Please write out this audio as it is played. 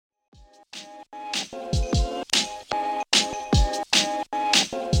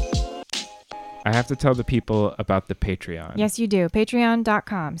I have to tell the people about the Patreon. Yes, you do.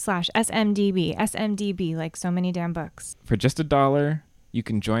 Patreon.com/SMDB. SMDB, like so many damn books. For just $1, you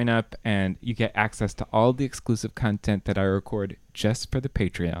can join up and you get access to all the exclusive content that I record just for the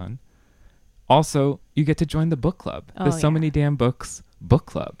Patreon. Also, you get to join the book club. The So Many Damn Books book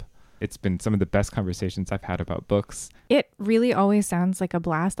club. It's been some of the best conversations I've had about books. It really always sounds like a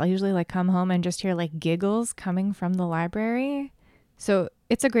blast. I'll usually like come home and just hear like giggles coming from the library. So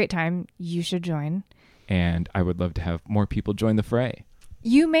it's a great time. You should join. And I would love to have more people join the fray.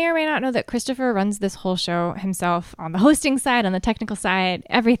 You may or may not know that Christopher runs this whole show himself on the hosting side, on the technical side,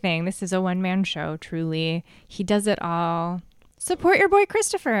 everything. This is a one-man show, truly. He does it all. Support your boy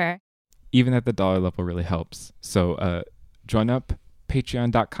Christopher. Even at the dollar level really helps. So join up.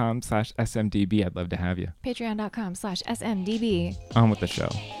 Patreon.com/SMDB. I'd love to have you. Patreon.com/SMDB. On with the show.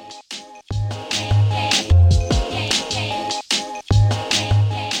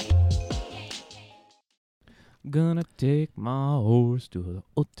 Gonna take my horse to the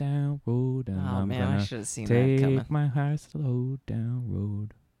old town road, and I'm gonna I should have seen that coming. take my horse to the old town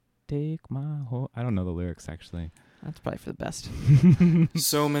road. Take my horse. I don't know the lyrics actually. That's probably for the best.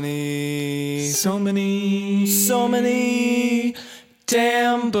 So many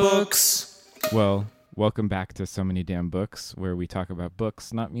damn books. Well, welcome back to So Many Damn Books, where we talk about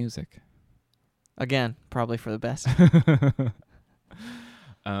books, not music. Again, probably for the best.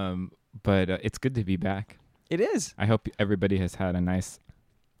 But it's good to be back. It is. I hope everybody has had a nice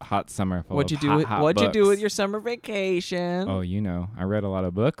hot summer full What'd of you do? What'd books. you do with your summer vacation? Oh, you know, I read a lot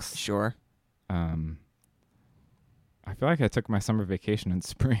of books. Sure. I feel like I took my summer vacation in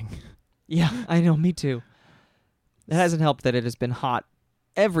spring. Yeah, I know. Me too. It hasn't helped that it has been hot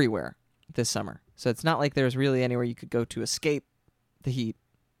everywhere this summer. So it's not like there's really anywhere you could go to escape the heat.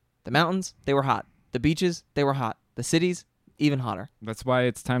 The mountains, they were hot. The beaches, they were hot. The cities, even hotter. That's why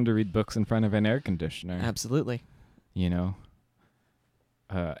it's time to read books in front of an air conditioner. Absolutely. You know?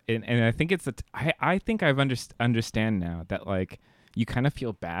 And I think it's I think I've understand now that like you kind of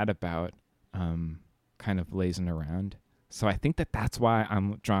feel bad about kind of lazing around. So I think that's why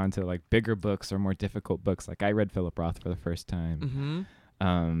I'm drawn to like bigger books or more difficult books. Like I read Philip Roth for the first time.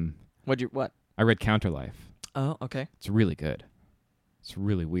 Mm-hmm. What? I read Counterlife. Oh, okay. It's really good. It's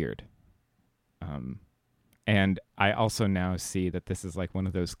really weird. And I also now see that this is like one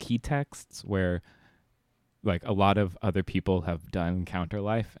of those key texts where like a lot of other people have done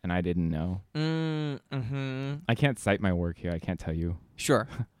Counterlife and I didn't know. Mm-hmm. I can't cite my work here. I can't tell you. Sure.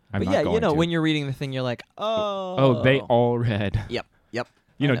 I'm but not yeah, going to. when you're reading the thing, you're like, oh. Oh, they all read. Yep.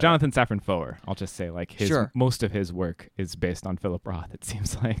 You know, that. Jonathan Safran Foer, I'll just say like Sure. most of his work is based on Philip Roth, it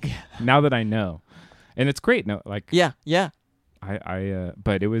seems like. Now that I know. And it's great. No, like Yeah.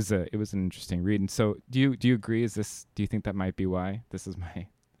 but it was an interesting read. And so do you agree? Do you think that might be why? This is my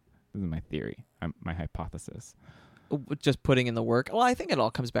theory. My hypothesis. Just putting in the work. Well, I think it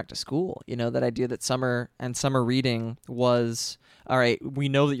all comes back to school. You know, that idea that summer reading was, all right, we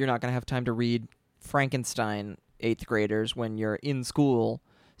know that you're not going to have time to read Frankenstein 8th graders when you're in school,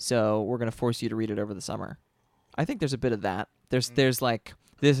 so we're going to force you to read it over the summer. I think there's a bit of that. There's like,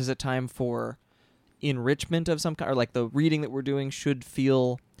 this is a time for enrichment of some kind, or like the reading that we're doing should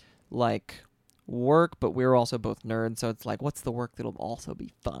feel like work, but we're also both nerds, so it's like, what's the work that'll also be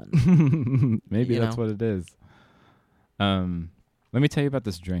fun? Maybe that's what it is. Let me tell you about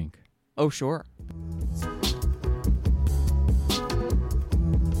this drink. Oh, sure.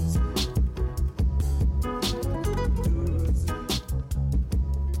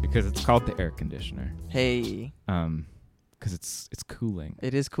 Because it's called the air conditioner. Hey. Because it's cooling.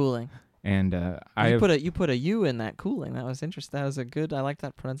 It is cooling. And you put a U in that cooling. That was interesting. That was a good. I like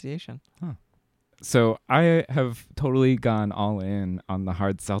that pronunciation. Huh. So I have totally gone all in on the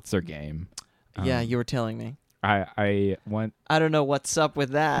hard seltzer game. Yeah, you were telling me. I don't know what's up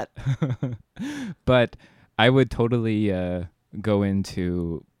with that. But I would totally go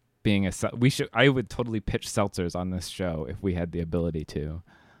into being I would totally pitch seltzers on this show if we had the ability to,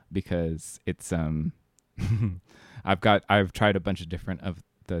 because it's I've tried a bunch of different of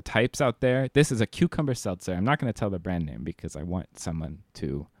the types out there. This is a cucumber seltzer. I'm not going to tell the brand name because I want someone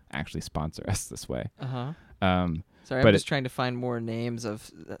to actually sponsor us this way. Sorry, I'm just trying to find more names of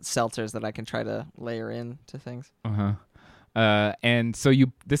seltzers that I can try to layer in to things. And so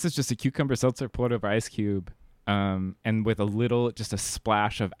this is just a cucumber seltzer poured over ice cube, and with just a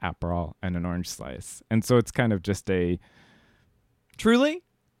splash of Aperol and an orange slice. And so it's kind of just a... Truly?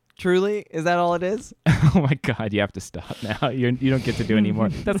 Is that all it is? Oh my God, you have to stop now. You don't get to do any more.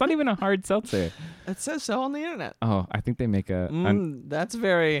 That's not even a hard seltzer. It says so on the internet. Oh, I think they make that's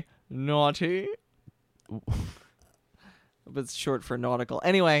very naughty. but it's short for nautical.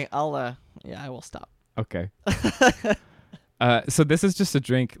 Anyway, I will stop. Okay. So this is just a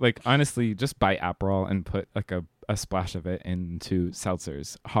drink. Like, honestly, just buy Aperol and put like a splash of it into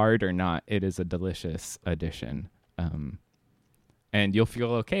seltzers. Hard or not, it is a delicious addition. And you'll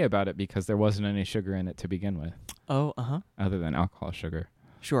feel okay about it because there wasn't any sugar in it to begin with. Oh, Other than alcohol sugar.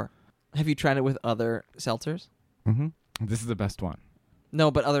 Sure. Have you tried it with other seltzers? Mm-hmm. This is the best one. No,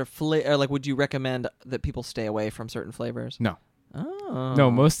 but other or like, would you recommend that people stay away from certain flavors? No. Oh.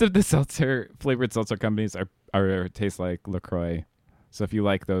 No, most of the flavored seltzer companies are taste like LaCroix. So if you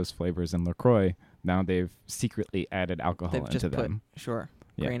like those flavors in LaCroix, now they've secretly added alcohol They've into just put, them. Sure.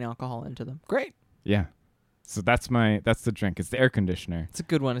 Yeah. Grain alcohol into them. Great. Yeah. So that's the drink. It's the air conditioner. It's a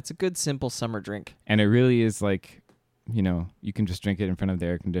good one. It's a good, simple summer drink. And it really is like, you can just drink it in front of the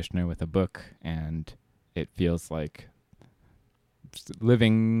air conditioner with a book, and it feels like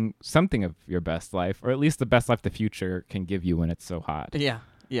living something of your best life, or at least the best life the future can give you when it's so hot. Yeah.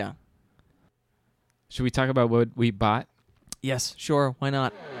 Yeah. Should we talk about what we bought? Yes. Sure. Why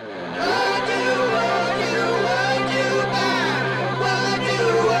not?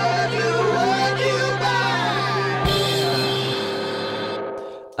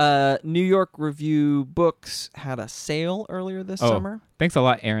 New York Review Books had a sale earlier this summer. Thanks a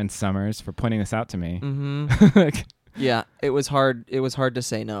lot, Aaron Summers, for pointing this out to me. Mm-hmm. Yeah, it was hard. It was hard to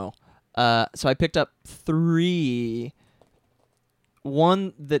say no. So I picked up 3.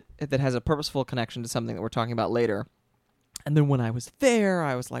 One that has a purposeful connection to something that we're talking about later. And then when I was there,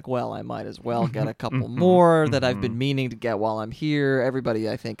 I was like, well, I might as well get a couple more that I've been meaning to get while I'm here. Everybody,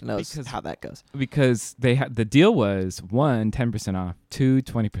 I think, knows how that goes. Because the deal was 1, 10% off, 2,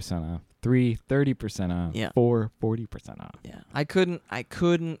 20% off, 3, 30% off, Yeah. 4, 40% off. Yeah, I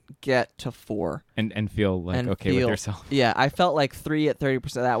couldn't get to 4 and feel like and okay with yourself. Yeah, I felt like 3 at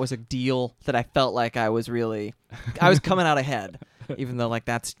 30%. That was a deal that I felt like I was coming out ahead, even though like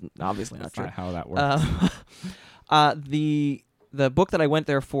that's obviously not That's true. not how that works. The book that I went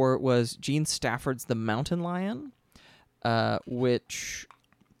there for was Gene Stafford's The Mountain Lion, which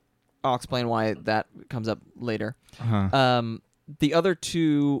I'll explain why that comes up later. Uh-huh. The other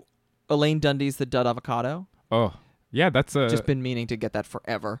 2, Elaine Dundee's The Dud Avocado. Oh, yeah, that's Just been meaning to get that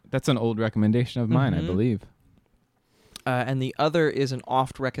forever. That's an old recommendation of mine, I Mhm. believe. And the other is an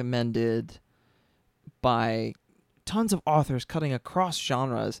oft recommended by tons of authors cutting across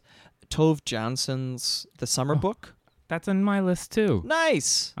genres. Tove Jansson's The Summer Book. That's on my list too.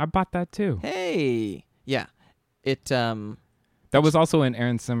 Nice. I bought that too. Hey. Yeah. It That was also in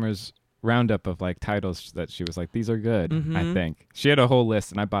Aaron Summers' roundup of like titles that she was like, these are good. I Mhm. think she had a whole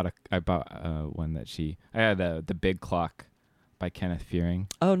list, and I bought one that I had The Big Clock by Kenneth Fearing.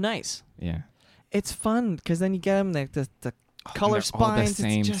 Oh, nice. Yeah. It's fun because then you get them the color they're all the spines.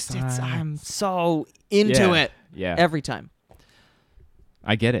 same I'm so into it Yeah. every time.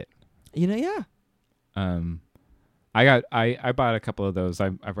 I get it. Yeah. I bought a couple of those.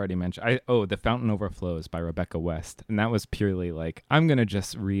 I've already mentioned. The Fountain Overflows by Rebecca West, and that was purely like I'm gonna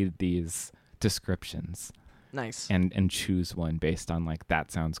just read these descriptions Nice. and choose one based on like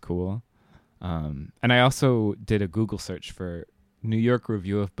that sounds cool. And I also did a Google search for New York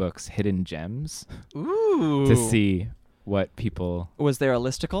Review of Books hidden gems Ooh. to see what people. Was there a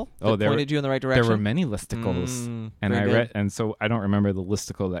listicle Oh, that pointed you in the right direction? There were many listicles, and very I good. read, and so I don't remember the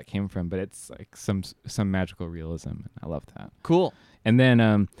listicle that came from, but it's like some magical realism. I love that. Cool. And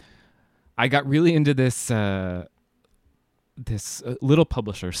then I got really into this little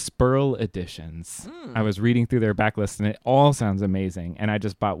publisher, Spurl Editions. I was reading through their backlist, and it all sounds amazing. And I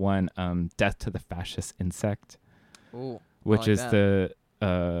just bought one, Death to the Fascist Insect, Ooh, which is the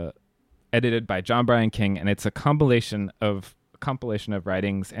edited by John Bryan King, and it's a compilation of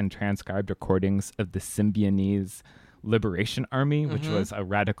writings and transcribed recordings of the Symbionese Liberation Army, which was a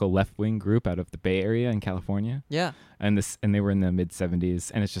radical left-wing group out of the Bay Area in California. Yeah. And they were in the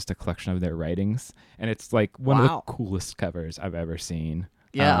mid-70s, and it's just a collection of their writings, and it's like one of the coolest covers I've ever seen.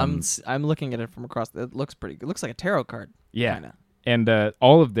 Yeah, I'm looking at it from across. It looks pretty good. It looks like a tarot card. Yeah. Kinda. And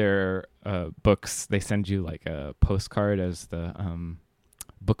all of their books, they send you like a postcard as the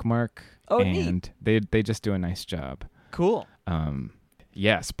bookmark. Oh, and neat. they just do a nice job. Cool.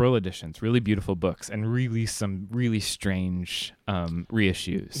 Yeah, Spurl Editions, really beautiful books, and some really strange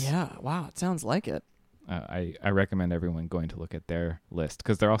reissues. Yeah. Wow. It sounds like it. I recommend everyone going to look at their list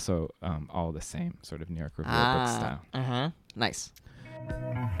because they're also all the same sort of New York Review of Books style. Nice.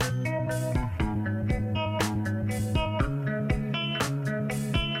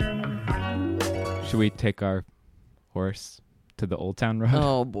 Should we take our horse to the Old Town Road?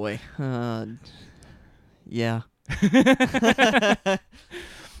 Oh boy. Yeah.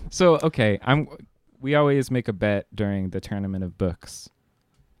 So okay, we always make a bet during the tournament of books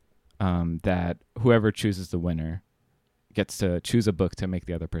that whoever chooses the winner gets to choose a book to make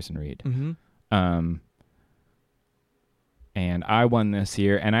the other person read. Mm-hmm. And I won this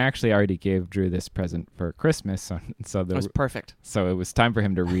year, and I actually already gave Drew this present for Christmas, so That was perfect. so it was time for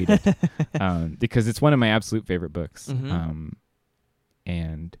him to read it because it's one of my absolute favorite books. Mm-hmm.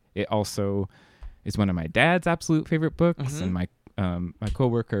 And it also is one of my dad's absolute favorite books, Mm-hmm. and my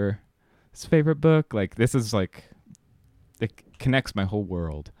coworker's favorite book. Like, this is like, it connects my whole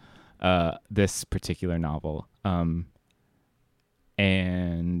world. This particular novel,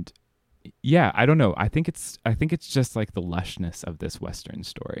 and yeah, I don't know. I think it's just like the lushness of this Western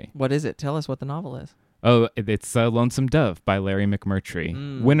story. What is it? Tell us what the novel is. Oh, it's Lonesome Dove by Larry McMurtry,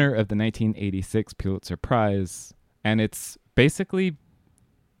 Mm. winner of the 1986 Pulitzer Prize, and it's basically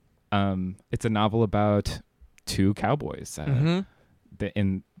it's a novel about two cowboys.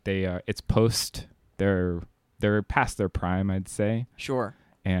 It's post they're past their prime, I'd say. Sure.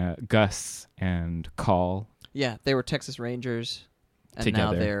 Gus and Call. Yeah, they were Texas Rangers, and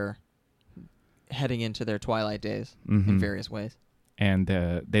Together. now they're heading into their twilight days Mhm. in various ways. And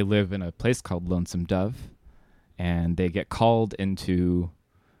they live in a place called Lonesome Dove, and they get called into.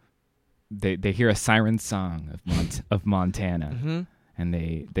 They hear a siren song of Montana, Mm-hmm. and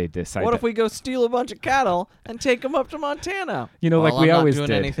they decide. What if we go steal a bunch of cattle and take them up to Montana? Well, like we I'm always not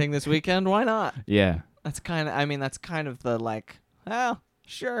doing did. anything this weekend. Why not? Yeah. That's kind of the like. Oh,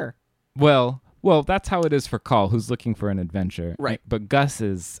 sure. Well, that's how it is for Call, who's looking for an adventure. Right. But Gus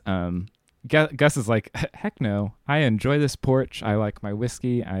is like, heck no. I enjoy this porch. I like my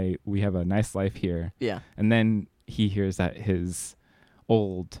whiskey. We have a nice life here. Yeah. And then he hears that his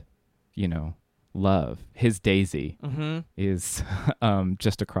old, love, his Daisy, Mm-hmm. is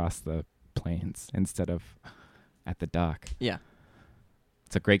just across the plains instead of at the dock. Yeah.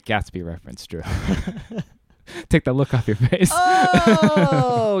 It's a great Gatsby reference, Drew. Take that look off your face.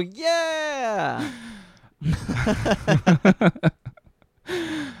 Oh yeah.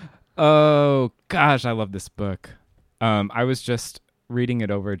 Oh gosh, I love this book. I was just reading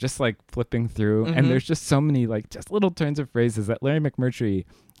it over, just like flipping through, Mhm. and there's just so many like just little turns of phrases that Larry McMurtry,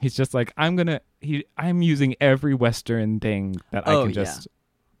 he's just like, I'm using every Western thing that I Oh, can just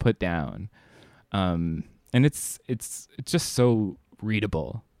put down. And it's just so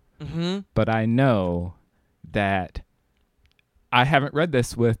readable. Mm-hmm. But I know that I haven't read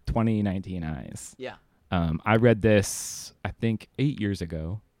this with 2019 eyes. Yeah. I read this, I think, 8 years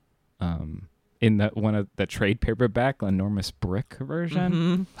ago, in one of the trade paperback enormous brick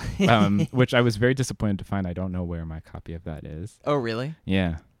version, Mm-hmm. which I was very disappointed to find. I don't know where my copy of that is. Oh really?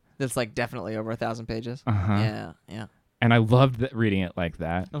 Yeah. That's like definitely over 1,000 pages. Uh-huh. Yeah. Yeah. And I loved reading it like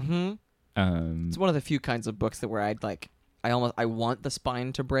that. Mm-hmm. It's one of the few kinds of books that where I'd like, I want the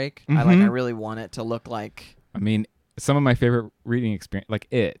spine to break. I Mhm. really want it to look like. I mean, some of my favorite reading experience, like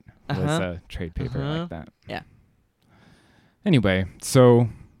it, was Uh-huh. a trade paper Uh-huh. like that. Yeah. Anyway, so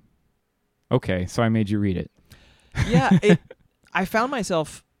I made you read it. Yeah, I found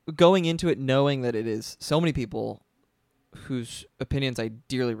myself going into it knowing that it is so many people whose opinions I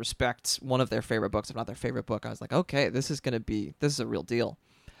dearly respect, one of their favorite books, if not their favorite book. I was like, okay, this is a real deal.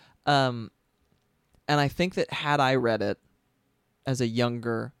 And I think that had I read it as a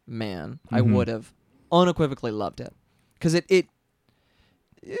younger man, I Mhm. would have unequivocally loved it. Because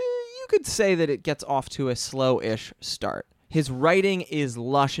you could say that it gets off to a slow-ish start. His writing is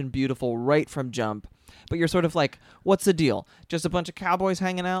lush and beautiful right from jump, but you're sort of like, what's the deal? Just a bunch of cowboys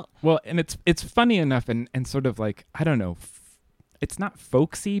hanging out? Well, and it's funny enough and sort of like, I don't know, it's not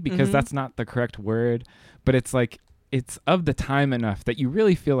folksy because Mhm. that's not the correct word, but it's like, it's of the time enough that you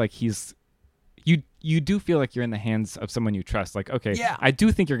really feel like you do feel like you're in the hands of someone you trust. Like, okay, Yeah. I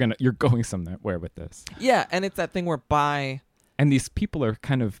do think you're going somewhere with this. Yeah, and it's that thing where And these people are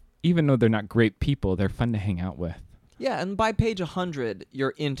kind of, even though they're not great people, they're fun to hang out with. and by page 100,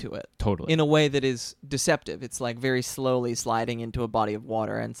 you're into it. Totally. In a way that is deceptive. It's like very slowly sliding into a body of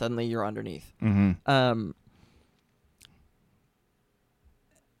water, and suddenly you're underneath. Mm-hmm.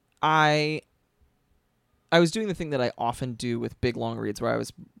 I was doing the thing that I often do with big long reads where I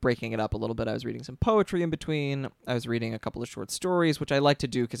was breaking it up a little bit. I was reading some poetry in between. I was reading a couple of short stories, which I like to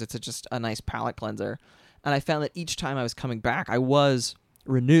do because it's just a nice palate cleanser. And I found that each time I was coming back, I was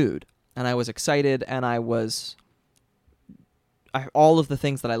renewed and I was excited and all of the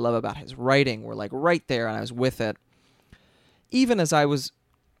things that I love about his writing were like right there and I was with it. Even as I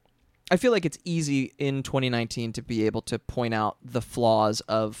feel like it's easy in 2019 to be able to point out the flaws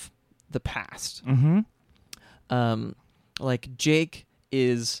of the past. Mm-hmm. Like Jake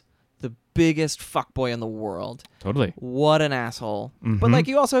is the biggest fuckboy in the world. Totally. What an asshole. But Mhm. like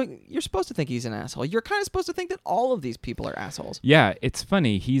you're supposed to think he's an asshole. You're kind of supposed to think that all of these people are assholes. Yeah, it's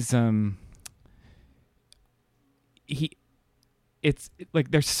funny. He's it's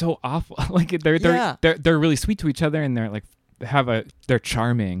like they're so awful. Like they're really sweet to each other, and they're like they're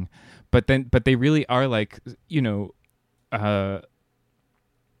charming, but they really are like, you know,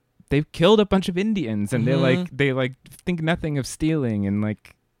 they've killed a bunch of Indians, and they like think nothing of stealing, and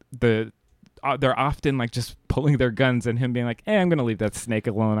like they're often like just pulling their guns and him being like, hey, I'm gonna leave that snake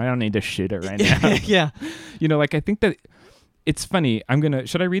alone. I don't need to shoot it right now. Yeah. You know, like I think that it's funny.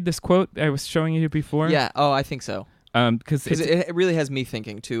 Should I read this quote I was showing you before? Yeah. Oh, I think so. Because It really has me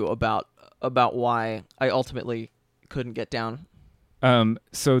thinking too about why I ultimately couldn't get down.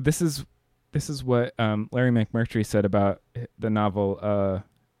 So this is what Larry McMurtry said about the novel.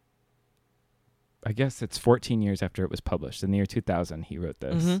 I guess it's 14 years after it was published. In the year 2000, he wrote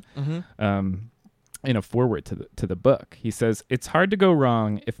this. In a foreword to the book, he says, "It's hard to go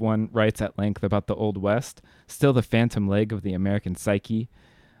wrong if one writes at length about the Old West, still the phantom leg of the American psyche.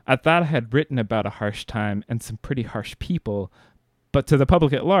 I thought I had written about a harsh time and some pretty harsh people, but to the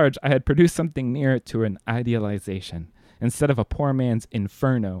public at large, I had produced something nearer to an idealization. Instead of a poor man's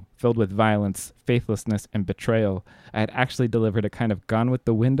inferno filled with violence, faithlessness, and betrayal, I had actually delivered a kind of Gone with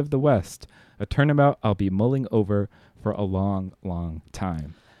the Wind of the West, a turnabout I'll be mulling over for a long, long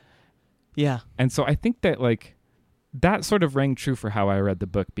time." Yeah. And so I think that like that sort of rang true for how I read the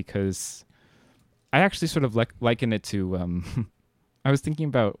book, because I actually sort of liken it to I was thinking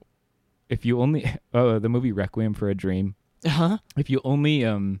about if you only the movie Requiem for a Dream. Uh-huh. If you only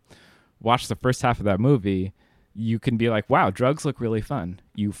watch the first half of that movie, you can be like, wow, drugs look really fun.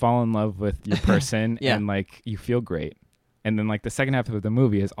 You fall in love with your person Yeah. and like you feel great. And then like the second half of the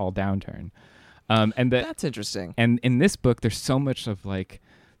movie is all downturn. That's interesting. And in this book, there's so much of like,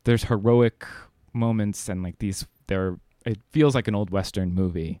 there's heroic moments and like it feels like an old Western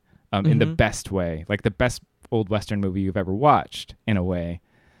movie in the best way, like the best old Western movie you've ever watched in a way.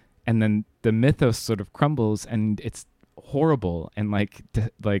 And then the mythos sort of crumbles and it's horrible and like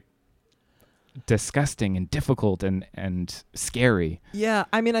disgusting and difficult and scary. Yeah,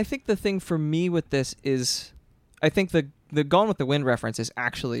 I mean, I think the thing for me with this is, I think the Gone with the Wind reference is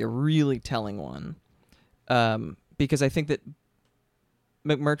actually a really telling one, because I think that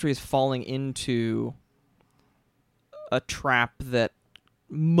McMurtry is falling into a trap that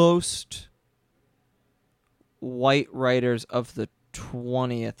most white writers of the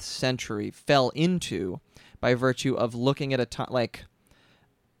 20th century fell into by virtue of looking at a time like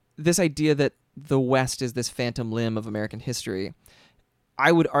this idea that the West is this phantom limb of American history.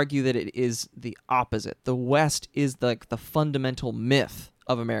 I would argue that it is the opposite. The West is like the fundamental myth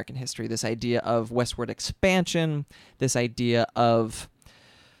of American history. This idea of westward expansion, this idea of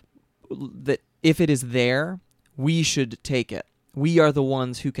that if it is there, we should take it. We are the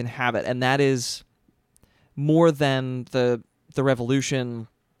ones who can have it. And that is more than the revolution,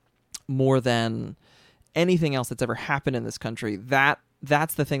 more than anything else that's ever happened in this country.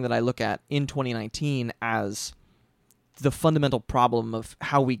 That's the thing that I look at in 2019 as the fundamental problem of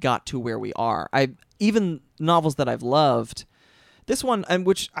how we got to where we are. Even novels that I've loved, this one, and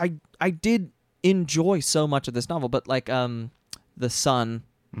which I did enjoy so much of this novel, but like The Sun,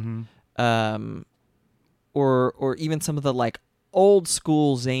 or even some of the like old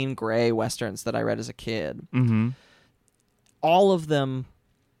school Zane Grey westerns that I read as a kid. All of them,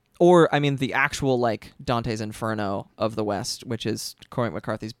 or I mean the actual like Dante's Inferno of the West, which is Cormac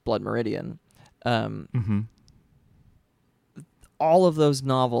McCarthy's Blood Meridian. All of those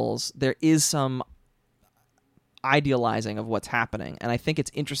novels, there is some idealizing of what's happening, and I think it's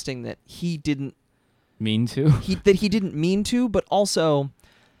interesting that he didn't mean to. He didn't mean to, but also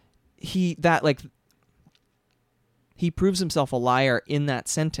he proves himself a liar in that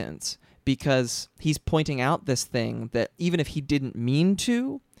sentence, because he's pointing out this thing that even if he didn't mean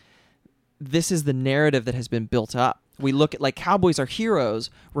to, this is the narrative that has been built up. We look at like cowboys are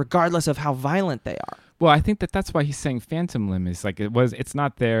heroes regardless of how violent they are. Well, I think that's why he's saying phantom limb is like it's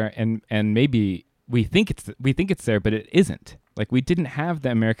not there, and maybe we think it's there, but it isn't. Like we didn't have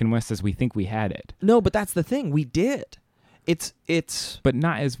the American West as we think we had it. No, but that's the thing. We did. It's but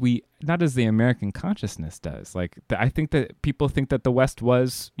not as the American consciousness does. Like I think that people think that the West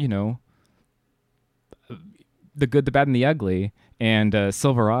was, you know, the good, the bad, and the ugly, and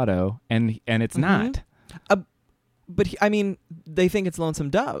Silverado, and it's not. But I mean, they think it's Lonesome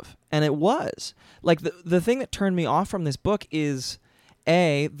Dove, and it was. Like the thing that turned me off from this book is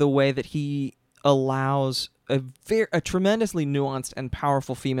the way that he allows a tremendously nuanced and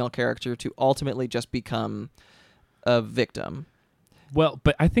powerful female character to ultimately just become a victim. Well,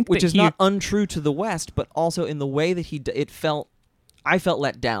 but I think which that is not untrue to the West, but also in the way that I felt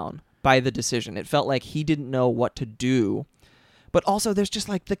let down by the decision. It felt like he didn't know what to do. But also there's just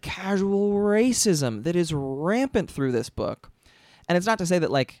like the casual racism that is rampant through this book. And it's not to say that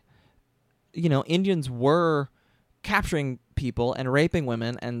like, Indians were capturing people and raping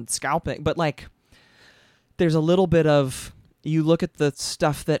women and scalping, but like there's a little bit of, you look at the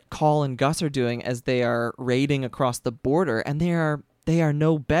stuff that Call and Gus are doing as they are raiding across the border, and they are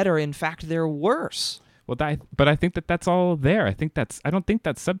no better. In fact, they're worse. Well, but I think that's all there. I don't think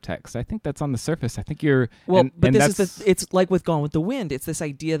that's subtext. I think that's on the surface. I think you're... Well, and, but and it's like with Gone with the Wind. It's this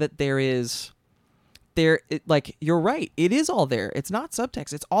idea that you're right. It is all there. It's not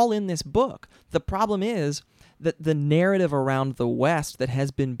subtext. It's all in this book. The problem is that the narrative around the West that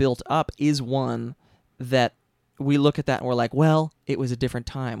has been built up is one that we look at that and we're like, well, it was a different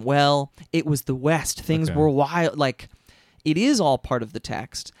time. Well, it was the West. Things were wild. Like, it is all part of the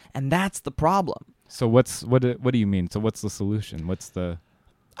text, and that's the problem. So what do you mean? So what's the solution?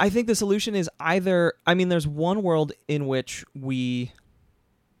 I think the solution is either, there's one world in which you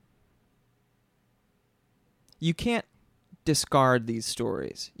can't discard these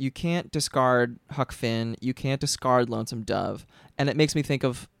stories. You can't discard Huck Finn. You can't discard Lonesome Dove. And it makes me think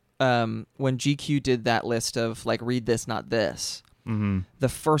of when GQ did that list of like, read this, not this. Mm-hmm. The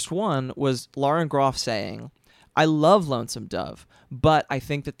first one was Lauren Groff saying, I love Lonesome Dove, but I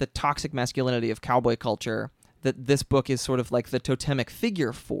think that the toxic masculinity of cowboy culture that this book is sort of like the totemic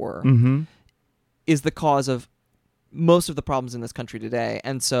figure for mm-hmm. is the cause of most of the problems in this country today.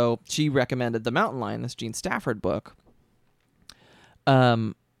 And so she recommended The Mountain Lion, this Gene Stafford book.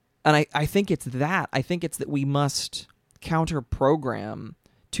 And I think it's that. I think it's that we must counter-program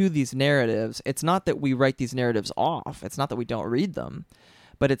to these narratives. It's not that we write these narratives off. It's not that we don't read them.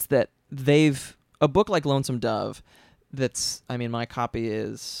 But it's that a book like Lonesome Dove that's, my copy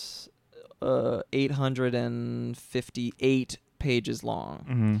is 858 pages long.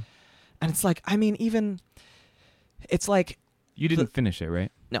 Mm-hmm. And it's like, it's like... You didn't finish it,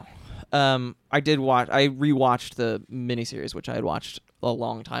 right? No. I rewatched the miniseries, which I had watched a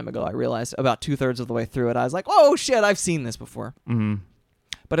long time ago. I realized about 2/3 of the way through it, I was like, oh shit, I've seen this before. Mm-hmm.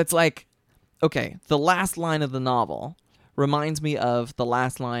 But it's like, okay, the last line of the novel reminds me of the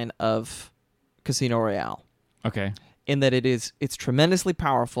last line of Casino Royale. Okay. In that it's tremendously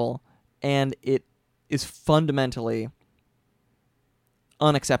powerful, and it is fundamentally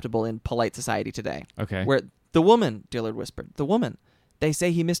unacceptable in polite society today. Okay. Where the woman, Dillard whispered, the woman, they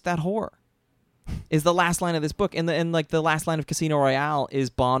say he missed that whore, is the last line of this book. And the last line of Casino Royale is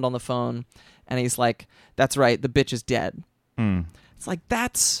Bond on the phone, and he's like, that's right, the bitch is dead. Mm. It's like,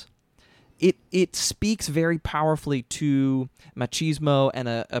 it speaks very powerfully to machismo and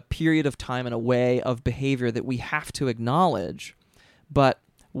a period of time and a way of behavior that we have to acknowledge. But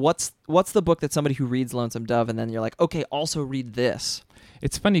what's the book that somebody who reads Lonesome Dove and then you're like, okay, also read this?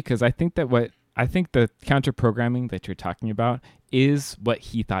 It's funny because I think the counter-programming that you're talking about is what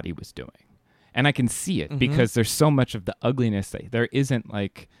he thought he was doing. And I can see it because there's so much of the ugliness that there isn't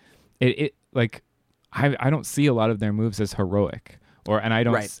like it like I don't see a lot of their moves as heroic. I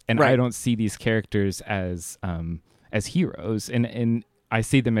don't see these characters as heroes, and I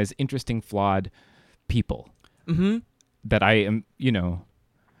see them as interesting, flawed people that I am,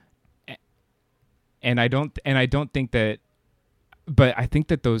 and I don't think that, but I think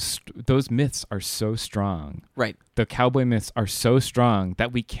that those myths are so strong, right? The cowboy myths are so strong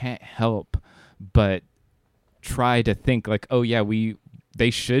that we can't help but try to think like, oh yeah,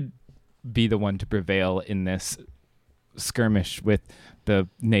 they should be the one to prevail in this skirmish with the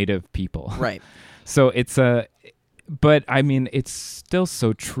native people, right? So it's but it's still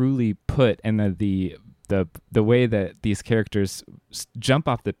so truly put, and the way that these characters jump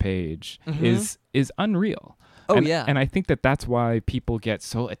off the page is unreal. And I think that's why people get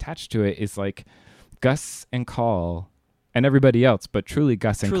so attached to it, is like Gus and Call and everybody else, but truly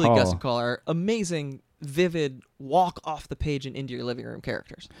Gus and Call are amazing, vivid, walk off the page and into your living room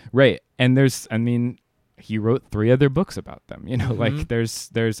characters, right? And he wrote 3 other books about them. Like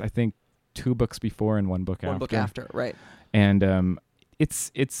there's I think 2 books before and 1 book after. 1 book after, right? And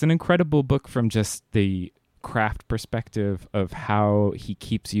it's an incredible book from just the craft perspective of how he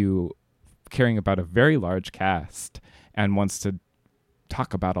keeps you caring about a very large cast and wants to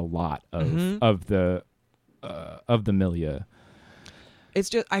talk about a lot of the milieu. It's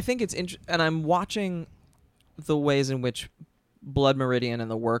just, I think it's and I'm watching the ways in which Blood Meridian and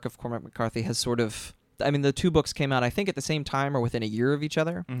the work of Cormac McCarthy has sort of, the 2 books came out, I think, at the same time or within a year of each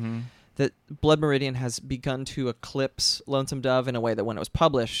other. Mm-hmm. That Blood Meridian has begun to eclipse Lonesome Dove in a way that when it was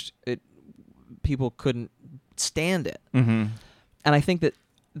published, people couldn't stand it. Mm-hmm. And I think that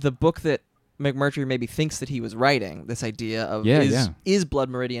the book that McMurtry maybe thinks that he was writing, this idea of is Blood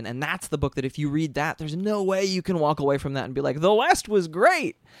Meridian, and that's the book that if you read that, there's no way you can walk away from that and be like, the West was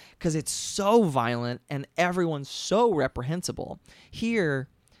great, because it's so violent and everyone's so reprehensible. Here,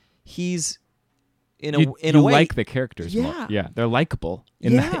 he's in a way, like the characters more. Yeah, they're likable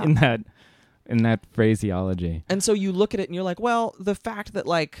in that phraseology. And so you look at it and you're like, well, the fact that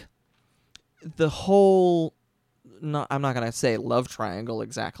like the whole, I'm not gonna say love triangle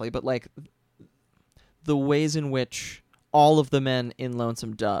exactly, but like the ways in which all of the men in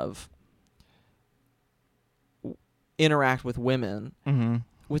Lonesome Dove interact with women,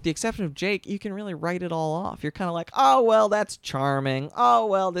 with the exception of Jake, you can really write it all off. You're kind of like, oh well, that's charming. Oh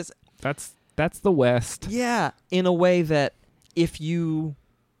well, that's the West. Yeah, in a way that if you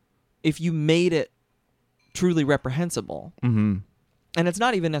made it truly reprehensible, and it's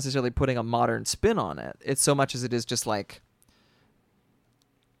not even necessarily putting a modern spin on it. It's so much as it is just like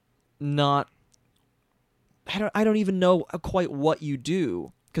not. I don't even know quite what you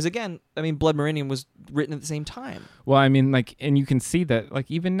do, because again, I mean, Blood Meridian was written at the same time. Well, I mean, like, and you can see that, like,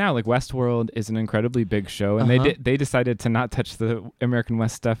 even now, like, Westworld is an incredibly big show, and they decided to not touch the American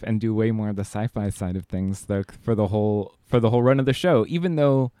West stuff and do way more of the sci-fi side of things, like, for the whole run of the show, even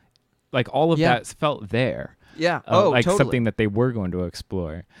though, like, all of that felt there. Yeah. Like totally. something that they were going to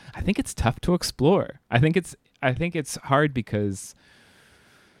explore. I think it's tough to explore. I think it's hard because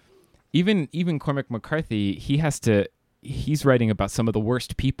even Cormac McCarthy, he's writing about some of the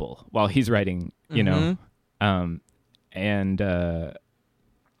worst people while he's writing, you know, and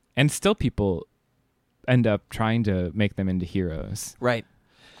still people end up trying to make them into heroes. Right.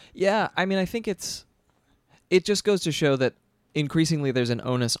 Yeah. I mean, I think it just goes to show that increasingly there's an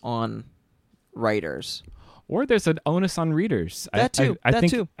onus on writers. Or there's an onus on readers. That too.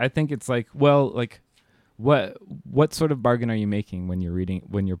 I think it's like, well, like, what sort of bargain are you making when you're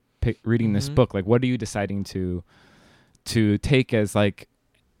reading this book? Like, what are you deciding to take as like,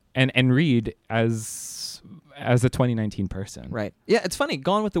 and read as a 2019 person? Right. Yeah. It's funny.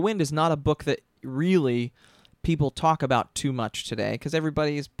 Gone with the Wind is not a book that really people talk about too much today, because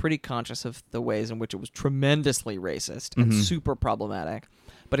everybody is pretty conscious of the ways in which it was tremendously racist and super problematic.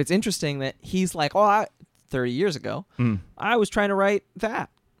 But it's interesting that he's like, 30 years ago, I was trying to write that.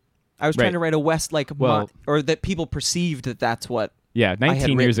 I was trying to write a West like, or that people perceived that that's what. Yeah,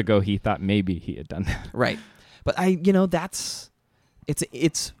 19 years ago, he thought maybe he had done that. Right, but it's.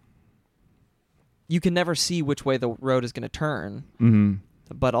 You can never see which way the road is going to turn,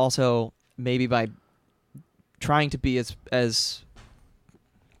 but also maybe by trying to be as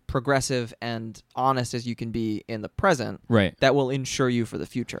progressive and honest as you can be in the present, right, that will insure you for the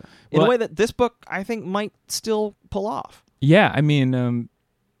future in a way that this book I think might still pull off. Yeah, I mean,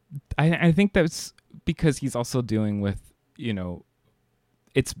 I think that's because he's also dealing with, you know,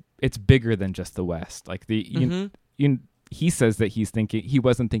 it's bigger than just the West. Like he says that he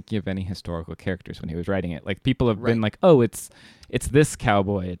wasn't thinking of any historical characters when he was writing it. Like people have been like, oh, it's this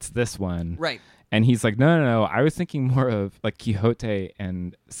cowboy, it's this one, right. And he's like, no. I was thinking more of like Quixote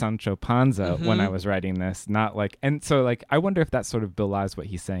and Sancho Panza when I was writing this, not like. And so like, I wonder if that sort of belies what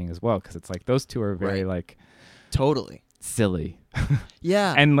he's saying as well, because it's like those two are very like totally silly.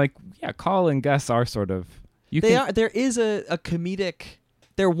 Yeah. And like, yeah, Carl and Gus are sort of. There is a comedic.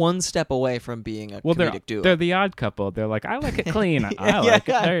 They're one step away from being a comedic duo. They're the odd couple. They're like, I like it clean. I like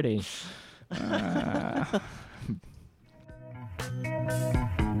it dirty.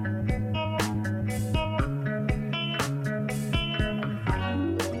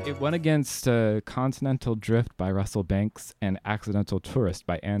 It went against Continental Drift by Russell Banks and Accidental Tourist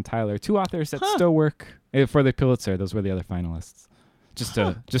by Ann Tyler, two authors that still work for the Pulitzer. Those were the other finalists.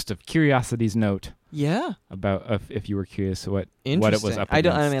 Just a curiosity's note. Yeah. About if you were curious what it was up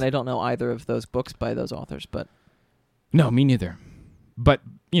against. I don't know either of those books by those authors, but no, me neither. But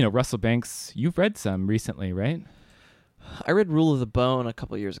you know, Russell Banks, you've read some recently, right? I read Rule of the Bone a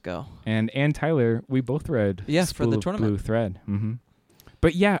couple years ago. And Ann Tyler, we both read. Yes, Spool for the of tournament. Blue Thread. Mm-hmm.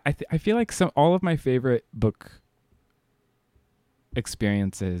 But yeah, I feel like all of my favorite book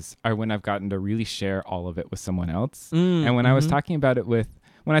experiences are when I've gotten to really share all of it with someone else. And when I was talking about it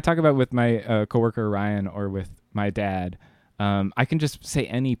when I talk about it with my coworker Ryan or with my dad, I can just say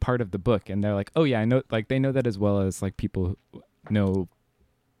any part of the book and they're like, oh yeah, I know, like they know that as well as like people who know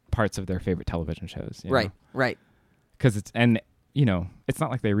parts of their favorite television shows. Right. Because it's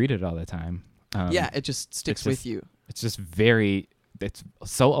not like they read it all the time. Yeah, it just sticks with you. It's just it's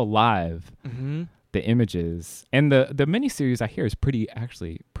so alive. The images and the miniseries I hear is pretty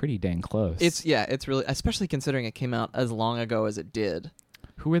dang close. It's really, especially considering it came out as long ago as it did.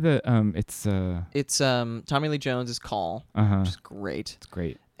 Who are the it's It's Tommy Lee Jones' Call, which is great. It's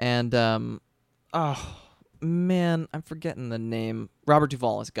great. And oh man, I'm forgetting the name. Robert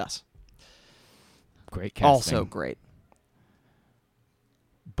Duvall is Gus. Great casting. Also great.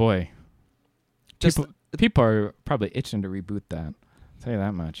 Boy. Just People are probably itching to reboot that. I'll tell you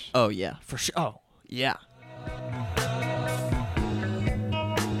that much. oh yeah, for sure. Oh yeah.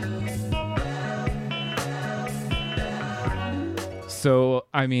 So,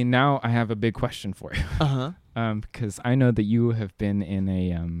 I mean, now I have a big question for you. Because I know that you have been in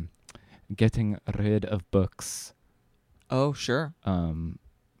a getting rid of books Oh sure.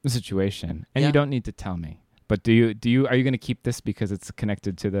 situation, and Yeah. you don't need to tell me. But are you going to keep this because it's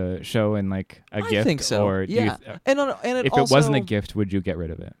connected to the show and like a gift? I think so. Or do yeah. And it if also, it wasn't a gift, would you get rid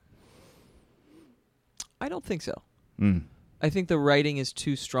of it? I don't think so. Mm. I think the writing is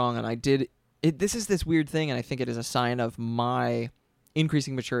too strong, and I did it. This is this weird thing, and I think it is a sign of my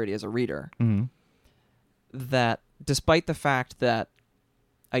increasing maturity as a reader. Mm-hmm. That despite the fact that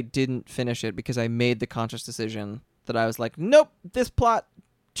I didn't finish it because I made the conscious decision that I was like, nope, this plot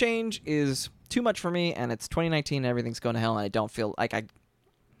change is too much for me, and it's 2019 and everything's going to hell, and I don't feel like I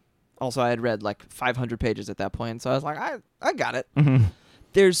had read like 500 pages at that point, so I was like, I got it. Mm-hmm.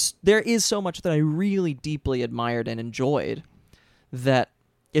 There is so much that I really deeply admired and enjoyed that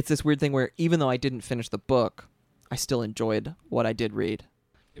it's this weird thing where even though I didn't finish the book, I still enjoyed what I did read.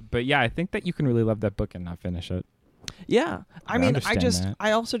 But yeah, I think that you can really love that book and not finish it. Yeah. I mean, understand that.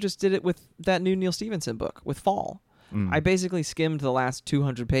 I also just did it with that new Neil Stephenson book, with Fall. Mm. I basically skimmed the last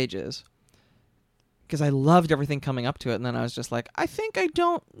 200 pages because I loved everything coming up to it, and then I was just like, I think I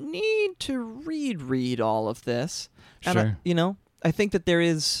don't need to read all of this. And Sure. I think that there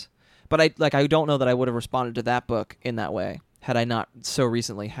is, but I don't know that I would have responded to that book in that way had I not so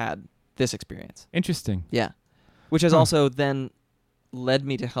recently had this experience. Interesting. Yeah. Which has Huh. also then led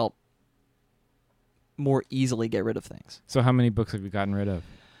me to help more easily get rid of things. So how many books have you gotten rid of?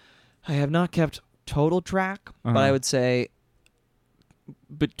 I have not kept total track, but I would say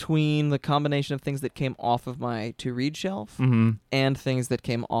between the combination of things that came off of my to-read shelf Mm-hmm. and things that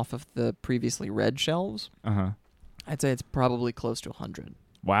came off of the previously read shelves, Uh-huh. I'd say it's probably close to 100.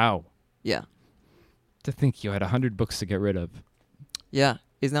 Wow. Yeah. To think you had 100 books to get rid of. Yeah.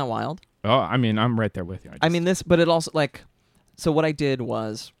 Isn't that wild? Oh, I mean, I'm right there with you. But it also, like, so what I did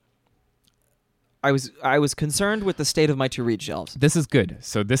was I was concerned with the state of my to-read shelves. This is good.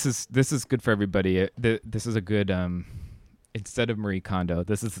 So this is good for everybody. This is a good instead of Marie Kondo.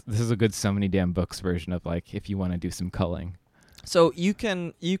 This is a good so many damn books version of like if you want to do some culling. So you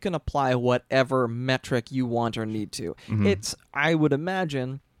can apply whatever metric you want or need to. Mhm. It's, I would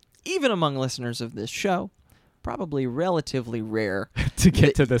imagine, even among listeners of this show, probably relatively rare to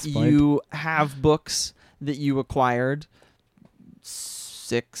get that to this point. you have books that you acquired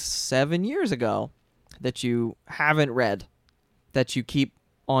 6-7 years ago that you haven't read, that you keep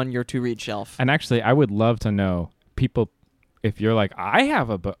on your to-read shelf. And actually, I would love to know people. If you're like, I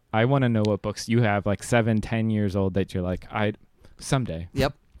have a book, I want to know what books you have, like 7-10 years old, that you're like, someday.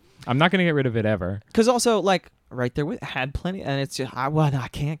 Yep. I'm not gonna get rid of it ever. Because also, like, right there with had plenty, and it's just I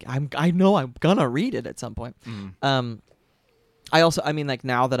can't. I know I'm gonna read it at some point. I mean, like,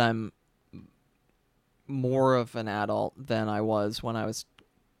 now that I'm more of an adult than I was when I was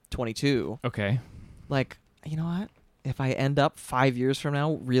 22, Okay. like, you know what? If I end up 5 years from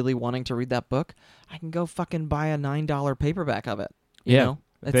now really wanting to read that book, I can go fucking buy a $9 paperback of it. You know?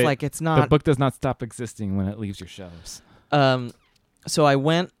 It's like, it's not. The book does not stop existing when it leaves your shelves. So I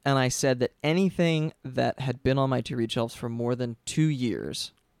went and I said that anything that had been on my to-read shelves for more than 2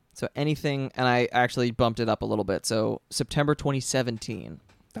 years, so anything, and I actually bumped it up a little bit. So September 2017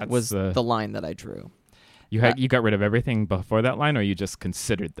 was the line that I drew. You got rid of everything before that line, or you just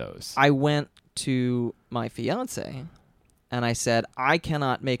considered those? I went to my fiance and I said, I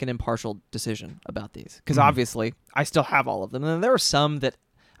cannot make an impartial decision about these because obviously I still have all of them. And there were some that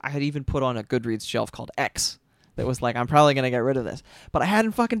I had even put on a Goodreads shelf called X that was like, I'm probably going to get rid of this, but I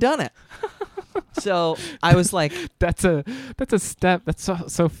hadn't fucking done it. So I was like, that's a step. That's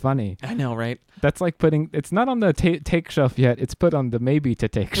so funny. I know, right? That's like it's not on the take shelf yet. It's put on the maybe to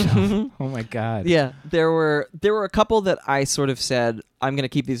take shelf. Oh my God. Yeah, there were a couple that I sort of said, I'm going to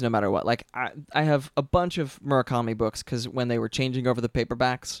keep these no matter what. Like, I have a bunch of Murakami books because when they were changing over the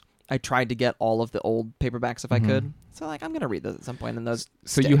paperbacks, I tried to get all of the old paperbacks if I could. So, like, I'm going to read those at some point. And those.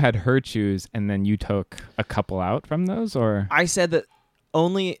 So you had her choose, and then you took a couple out from those, or? I said that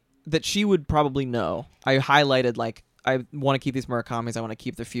only that she would probably know. I highlighted, like, I want to keep these Murakamis. I want to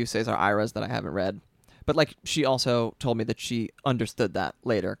keep the few Cesar Iras that I haven't read. But like she also told me that she understood that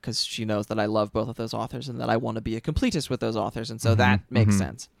later because she knows that I love both of those authors and that I want to be a completist with those authors, and so that makes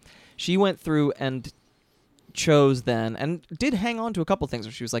sense. She went through and chose then and did hang on to a couple things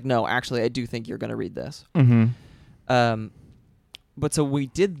where she was like, no, actually I do think you're going to read this. But so we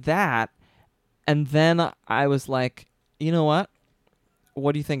did that, and then I was like, you know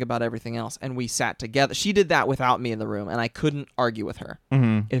what do you think about everything else? And we sat together. She did that without me in the room, and I couldn't argue with her.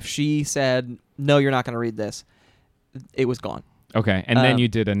 If she said, no, you're not going to read this, it was gone. Okay, and then you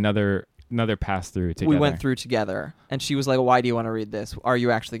did another pass through together. We went through together, and she was like, why do you want to read this? Are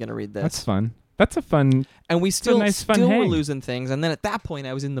you actually going to read this? That's fun. That's a fun. And we still fun were hang. losing things. And then at that point,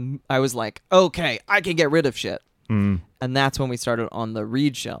 I was like, okay, I can get rid of shit. And that's when we started on the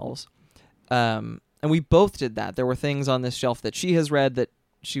read shelves. And we both did that. There were things on this shelf that she has read that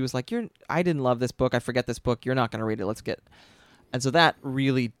she was like, I didn't love this book. I forget this book. You're not going to read it. And so that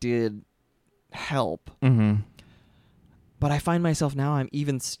really did help. But I find myself now, I'm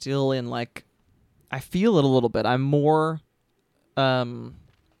even still in like, I feel it a little bit. I'm more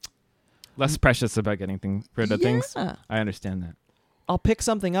less precious about getting rid of things. I understand that. I'll pick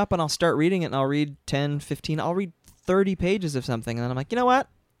something up and I'll start reading it, and I'll read 10, 15, I'll read 30 pages of something, and then I'm like, you know what?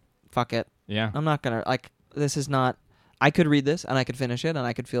 Fuck it. Yeah. I'm not going to, like, this is not, I could read this and I could finish it and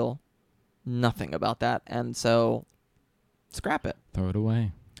I could feel nothing about that. And so scrap it. Throw it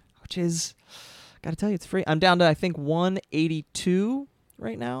away. Which is, gotta tell you, it's free. I'm down to, I think, 182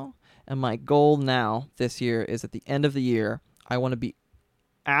 right now. And my goal now this year is at the end of the year, I want to be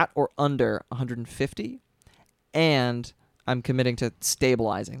at or under 150. And I'm committing to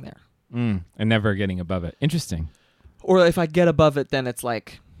stabilizing there. And never getting above it. Interesting. Or if I get above it, then it's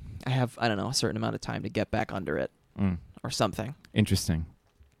like I have, I don't know, a certain amount of time to get back under it or something. Interesting.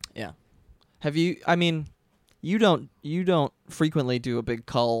 Yeah. Have you, I mean, you don't frequently do a big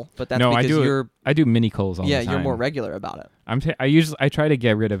cull, but that's because I do mini culls all the time. Yeah, you're more regular about it. I try to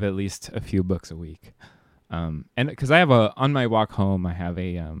get rid of at least a few books a week. And because I have on my walk home, I have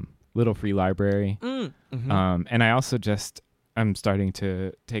a little free library. And I also I'm starting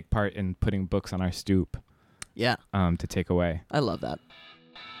to take part in putting books on our stoop. Yeah. To take away. I love that.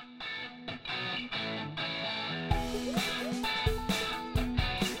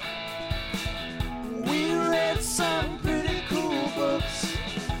 We read some pretty cool books.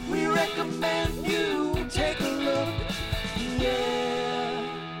 We recommend you take a look. Yeah.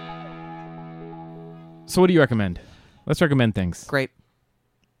 So what do you recommend? Let's recommend things. Great.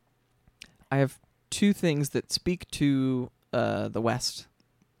 I have two things that speak to the West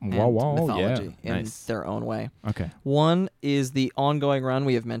and mythology in their own way. Okay. One is the ongoing run,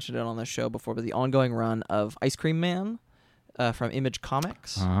 we have mentioned it on the show before, but the ongoing run of Ice Cream Man from Image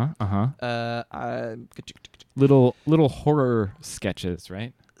Comics. Little horror sketches,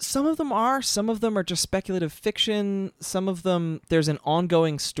 right? Some of them are just speculative fiction. Some of them, there's an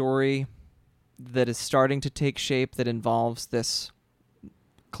ongoing story that is starting to take shape that involves this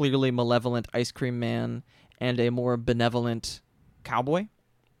clearly malevolent ice cream man and a more benevolent cowboy,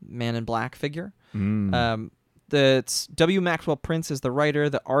 man in black figure. It's W. Maxwell Prince is the writer.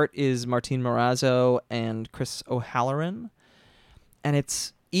 The art is Martin Morazzo and Chris O'Halloran. And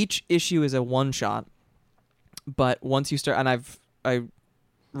each issue is a one-shot. But once you start, and I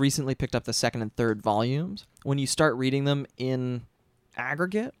recently picked up the second and third volumes. When you start reading them in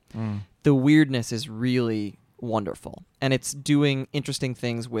aggregate, the weirdness is really wonderful. And it's doing interesting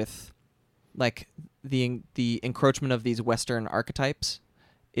things with, like, the encroachment of these Western archetypes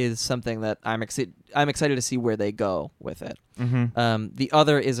is something that I'm excited to see where they go with it. The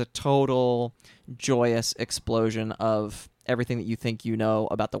other is a total joyous explosion of everything that you think you know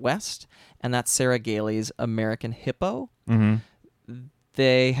about the West, and that's Sarah Gailey's American Hippo.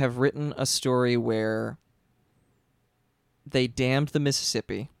 They have written a story where they dammed the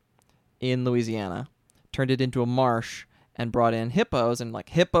Mississippi in Louisiana, turned it into a marsh, and brought in hippos, and like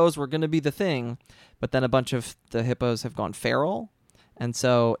hippos were going to be the thing, but then a bunch of the hippos have gone feral, and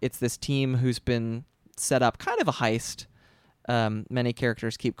so it's this team who's been set up, kind of a heist. Many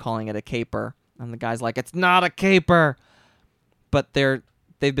characters keep calling it a caper, and the guy's like, it's not a caper, but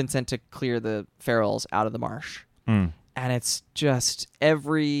they've been sent to clear the ferals out of the marsh. And it's just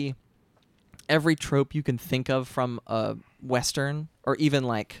every trope you can think of from a Western, or even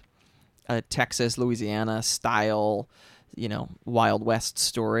like a Texas, Louisiana style, Wild West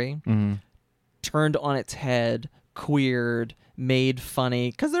story, turned on its head, queered, made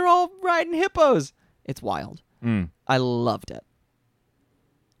funny, because they're all riding hippos. It's wild. I loved it.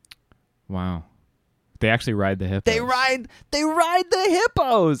 Wow. They actually ride the hippos. They ride the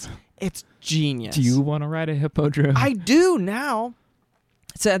hippos. It's genius. Do you want to ride a hippo, Drew? I do now.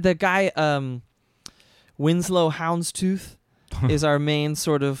 So the guy, Winslow Houndstooth is our main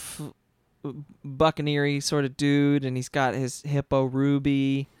sort of buccaneery sort of dude, and he's got his hippo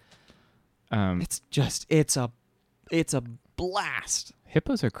Ruby. It's a blast.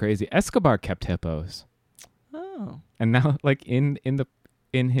 Hippos are crazy. Escobar kept hippos, Oh. and now like in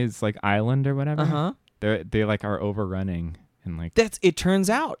his like island or whatever, Uh-huh. they like are overrunning and like It turns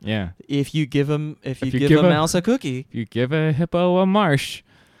out yeah. if you give a give mouse a cookie, If you give a hippo a marsh,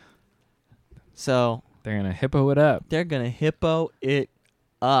 so they're gonna hippo it up. they're gonna hippo it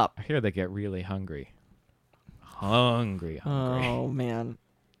up. I hear they get really hungry. Hungry. Oh man,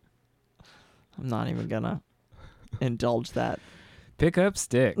 I'm not even gonna indulge that. Pick up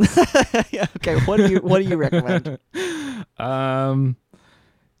sticks. Yeah, okay, what do you recommend?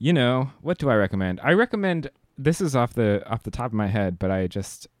 What do I recommend? I recommend, this is off the top of my head, but I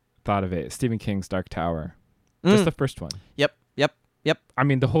just thought of it. Stephen King's Dark Tower. Just the first one. Yep. I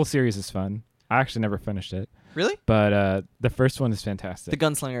mean, the whole series is fun. I actually never finished it, Really? but the first one is fantastic. The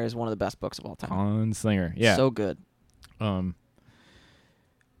Gunslinger is one of the best books of all time. Gunslinger. Yeah. So good.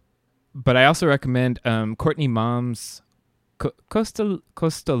 But I also recommend Courtney Mom's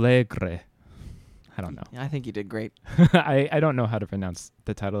Costalegre. I don't know. I think you did great. I don't know how to pronounce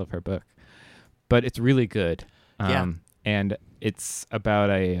the title of her book, but it's really good. Yeah. And it's about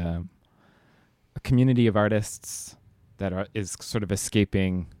a community of artists that is sort of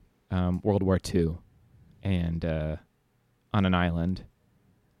escaping World War II and on an island.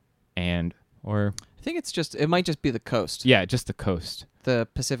 Or I think it might just be the coast. yeah, just the coast. The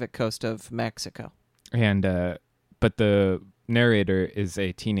Pacific coast of Mexico. And but the narrator is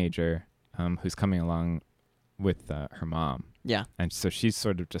a teenager who's coming along with her mom. Yeah. And so she's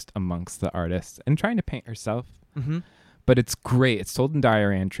sort of just amongst the artists and trying to paint herself. Mm-hmm. But it's great. It's told in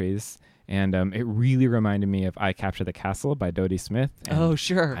diary entries. And it really reminded me of I Capture the Castle by Dodie Smith. And Oh,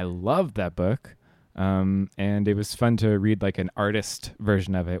 sure. I loved that book. And it was fun to read like an artist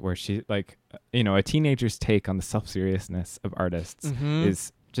version of it where she like, a teenager's take on the self-seriousness of artists Mhm.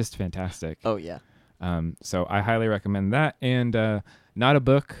 is just fantastic. Oh, yeah. So I highly recommend that. And not a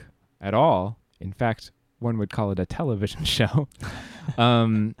book at all. In fact, one would call it a television show.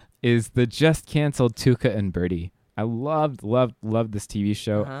 Is the just canceled Tuca and Birdie. I loved this TV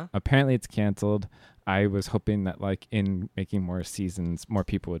show. Uh-huh. Apparently it's canceled. I was hoping that like in making more seasons, more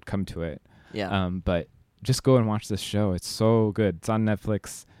people would come to it. Yeah. But just go and watch this show. It's so good. It's on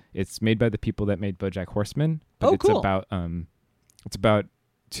Netflix. It's made by the people that made BoJack Horseman. But Oh, it's cool. it's about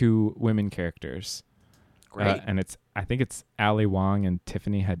two women characters. Great. And I think it's Ali Wong and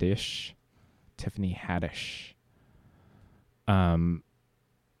Tiffany Haddish.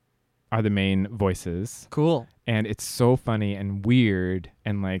 Are the main voices. Cool. And it's so funny and weird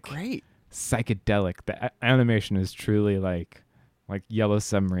and like Great. psychedelic. The animation is truly like Yellow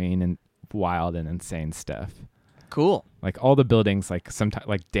Submarine and wild and insane stuff. Cool. Like all the buildings like sometimes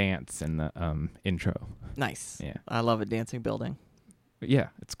like dance in the intro. Nice. Yeah. I love a dancing building. But yeah,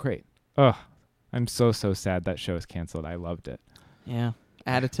 it's great. Oh, I'm so sad that show is canceled. I loved it. Yeah.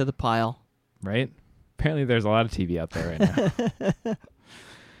 Add it to the pile. Right? Apparently there's a lot of TV out there right now.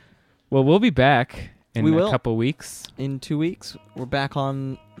 Well, we'll be back in We a will. couple weeks. In 2 weeks, we're back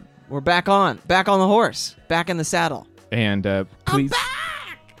on the horse, back in the saddle. And please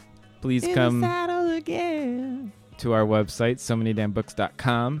In come the saddle again. to our website,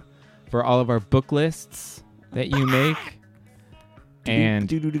 somanydamnbooks.com, for all of our book lists that you make.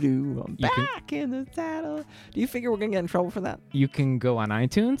 And I'm you can- back in the saddle. Do you figure we're gonna get in trouble for that? you can go on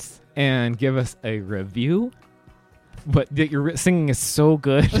iTunes and give us a review. But your singing is so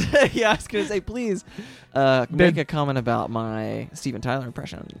good. Yeah, I was gonna say, please make a comment about my Steven Tyler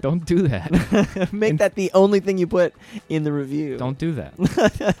impression. Don't do that. Make that the only thing you put in the review. Don't do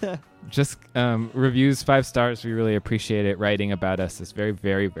that. Just reviews, 5 stars. We really appreciate it. Writing about us is very,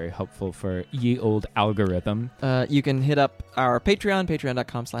 very, very helpful for ye old algorithm. You can hit up our Patreon,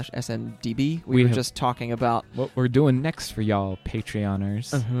 patreon.com/SNDB. We We were have- just talking about What we're doing next for y'all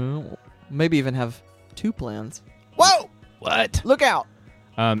Patreoners. maybe even have 2 plans. Whoa! What? Look out!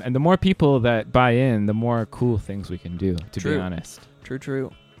 And the more people that buy in, the more cool things we can do, to True. be honest.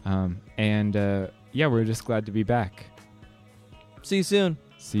 True. Yeah, we're just glad to be back. See you soon.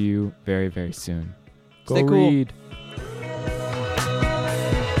 See you very, very soon. Stay Go cool. read.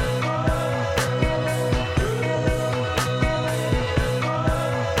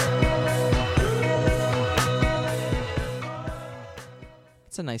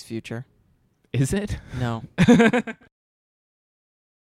 It's a nice future. Is it? No.